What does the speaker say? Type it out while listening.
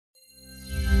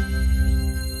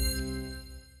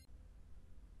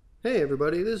Hey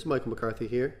everybody, this is Michael McCarthy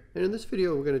here, and in this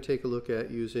video we're going to take a look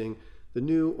at using the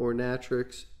new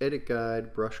Ornatrix Edit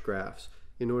Guide brush graphs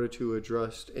in order to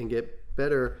adjust and get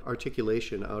better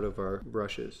articulation out of our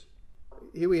brushes.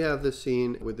 Here we have this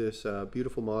scene with this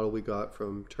beautiful model we got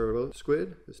from Turbo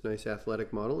Squid, this nice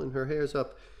athletic model, and her hair's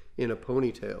up in a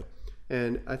ponytail.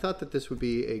 And I thought that this would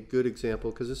be a good example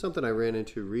because it's something I ran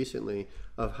into recently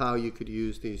of how you could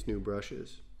use these new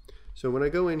brushes. So when I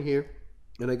go in here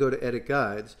and I go to Edit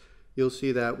Guides, you'll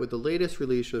see that with the latest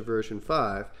release of version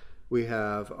 5, we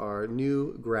have our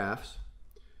new graphs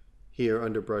here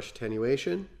under brush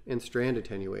attenuation and strand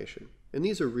attenuation. And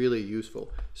these are really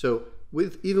useful. So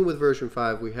even with version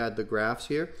 5, we had the graphs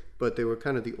here, but they were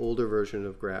kind of the older version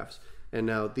of graphs. And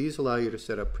now these allow you to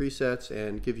set up presets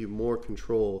and give you more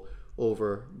control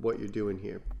over what you're doing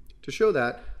here. To show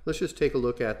that, let's just take a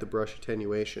look at the brush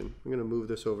attenuation. I'm going to move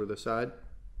this over to the side,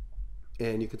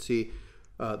 and you can see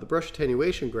the brush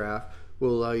attenuation graph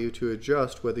will allow you to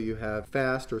adjust whether you have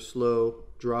fast or slow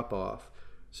drop off.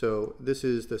 So this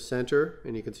is the center,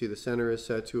 and you can see the center is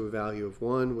set to a value of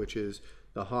 1, which is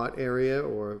the hot area,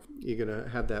 or you're going to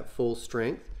have that full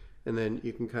strength, and then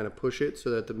you can kind of push it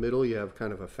so that the middle you have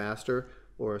kind of a faster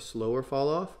or a slower fall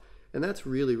off, and that's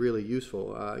really, really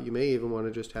useful. You may even want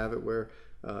to just have it where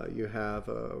you have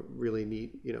a really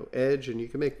neat, edge, and you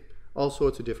can make all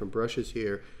sorts of different brushes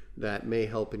here that may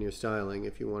help in your styling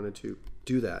if you wanted to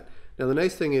do that. Now the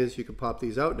nice thing is you can pop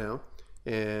these out now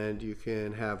and you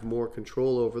can have more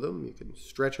control over them. You can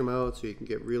stretch them out so you can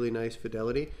get really nice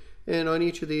fidelity, and on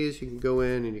each of these you can go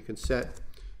in and you can set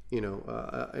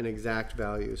an exact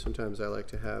value. Sometimes I like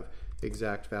to have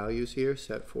exact values here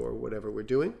set for whatever we're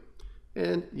doing,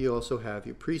 and you also have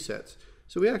your presets.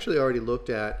 So we actually already looked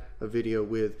at a video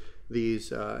with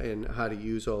these and how to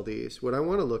use all these. What I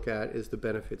want to look at is the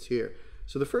benefits here.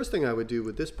 So the first thing I would do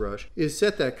with this brush is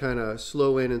set that kind of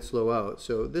slow in and slow out.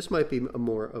 So this might be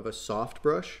more of a soft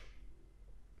brush.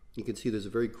 You can see there's a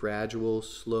very gradual,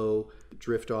 slow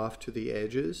drift off to the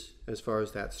edges as far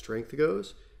as that strength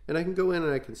goes. And I can go in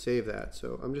and I can save that.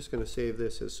 So I'm just going to save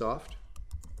this as soft.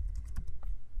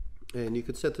 And you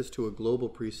can set this to a global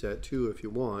preset too if you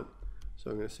want. So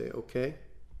I'm going to say OK.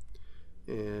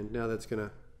 And now that's going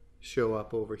to show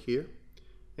up over here.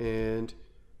 And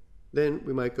then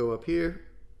we might go up here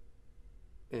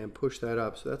and push that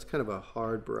up. So that's kind of a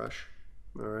hard brush.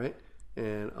 All right.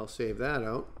 And I'll save that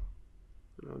out.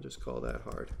 And I'll just call that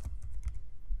hard.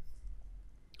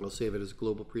 I'll save it as a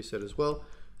global preset as well,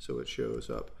 so it shows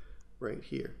up right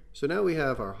here. So now we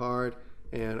have our hard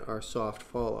and our soft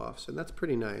fall offs, and that's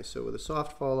pretty nice. So with a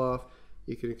soft fall off,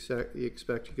 you can you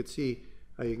could see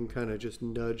how you can kind of just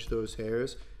nudge those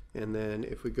hairs. And then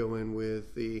if we go in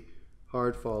with the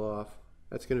hard fall off,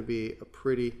 that's going to be a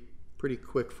pretty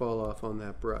quick fall off on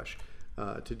that brush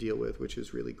to deal with, which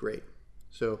is really great.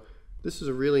 So this is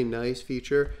a really nice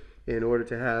feature in order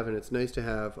to have, and it's nice to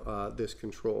have this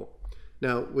control.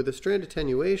 Now with the strand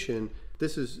attenuation,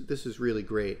 this is really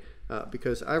great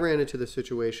because I ran into the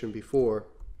situation before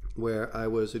where I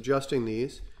was adjusting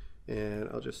these, and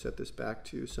I'll just set this back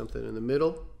to something in the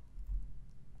middle.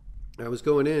 I was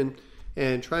going in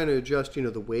and trying to adjust,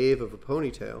 the wave of a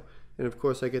ponytail. And of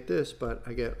course I get this, but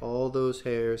I get all those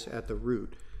hairs at the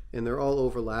root, and they're all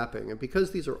overlapping. And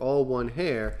because these are all one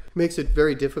hair, it makes it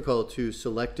very difficult to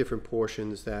select different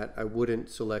portions that I wouldn't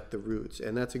select the roots.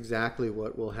 And that's exactly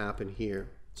what will happen here.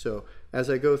 So as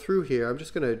I go through here, I'm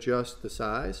just going to adjust the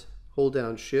size. Hold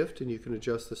down Shift and you can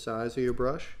adjust the size of your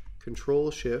brush.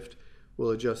 Control Shift will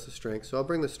adjust the strength. So I'll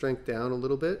bring the strength down a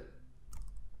little bit.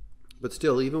 But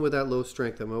still, even with that low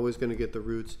strength, I'm always going to get the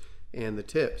roots and the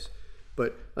tips.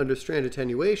 But under strand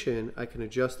attenuation, I can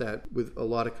adjust that with a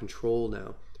lot of control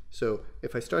now. So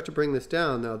if I start to bring this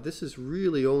down, now this is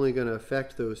really only going to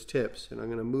affect those tips. And I'm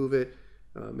going to move it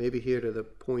maybe here to the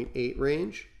 0.8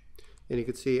 range. And you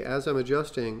can see as I'm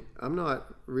adjusting, I'm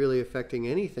not really affecting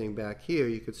anything back here.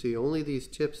 You can see only these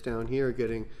tips down here are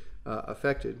getting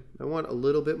affected. I want a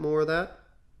little bit more of that.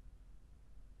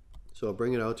 So I'll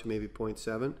bring it out to maybe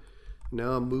 0.7.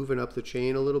 Now I'm moving up the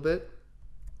chain a little bit.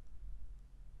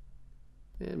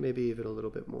 And maybe even a little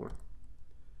bit more.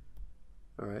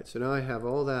 All right, so now I have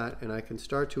all that, and I can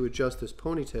start to adjust this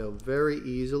ponytail very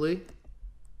easily,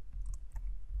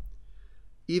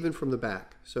 even from the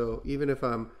back. So even if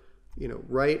I'm,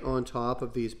 right on top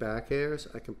of these back hairs,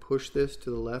 I can push this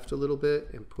to the left a little bit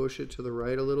and push it to the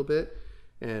right a little bit,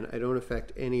 and I don't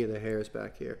affect any of the hairs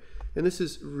back here. And this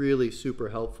is really super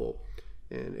helpful.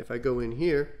 And if I go in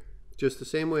here, just the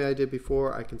same way I did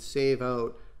before, I can save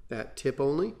out that tip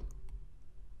only.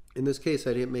 In this case,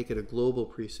 I didn't make it a global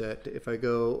preset. If I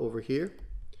go over here,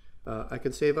 I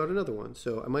can save out another one.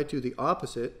 So I might do the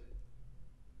opposite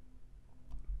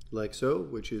like so,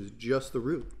 which is just the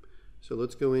root. So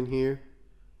let's go in here.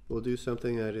 We'll do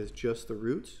something that is just the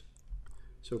roots.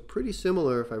 So pretty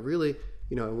similar. If I really,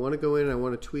 I want to go in and I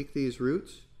want to tweak these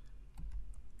roots.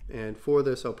 And for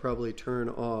this, I'll probably turn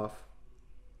off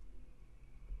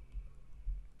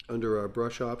under our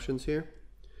brush options here.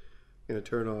 I'm going to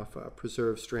turn off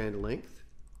preserve strand length.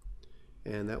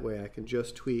 And that way I can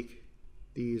just tweak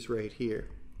these right here.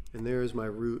 And there's my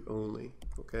root only.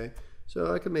 Okay.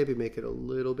 So I can maybe make it a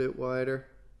little bit wider.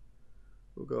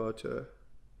 We'll go out to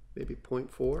maybe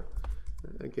 0.4.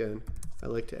 Again, I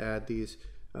like to add these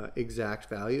exact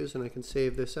values, and I can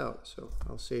save this out. So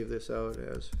I'll save this out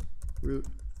as root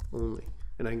only.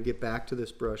 And I can get back to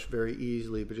this brush very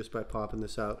easily, but just by popping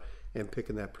this out and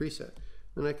picking that preset.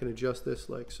 Then I can adjust this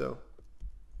like so.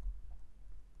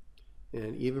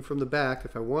 And even from the back,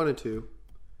 if I wanted to,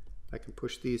 I can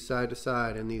push these side to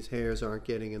side and these hairs aren't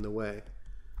getting in the way.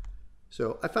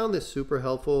 So I found this super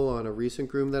helpful on a recent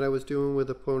groom that I was doing with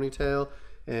a ponytail,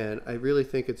 and I really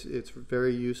think it's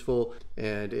very useful,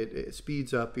 and it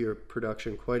speeds up your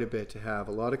production quite a bit to have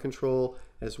a lot of control,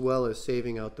 as well as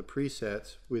saving out the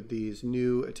presets with these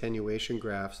new attenuation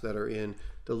graphs that are in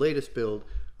the latest build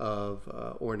of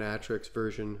Ornatrix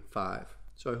version 5.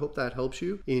 So I hope that helps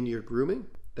you in your grooming.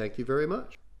 Thank you very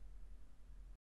much.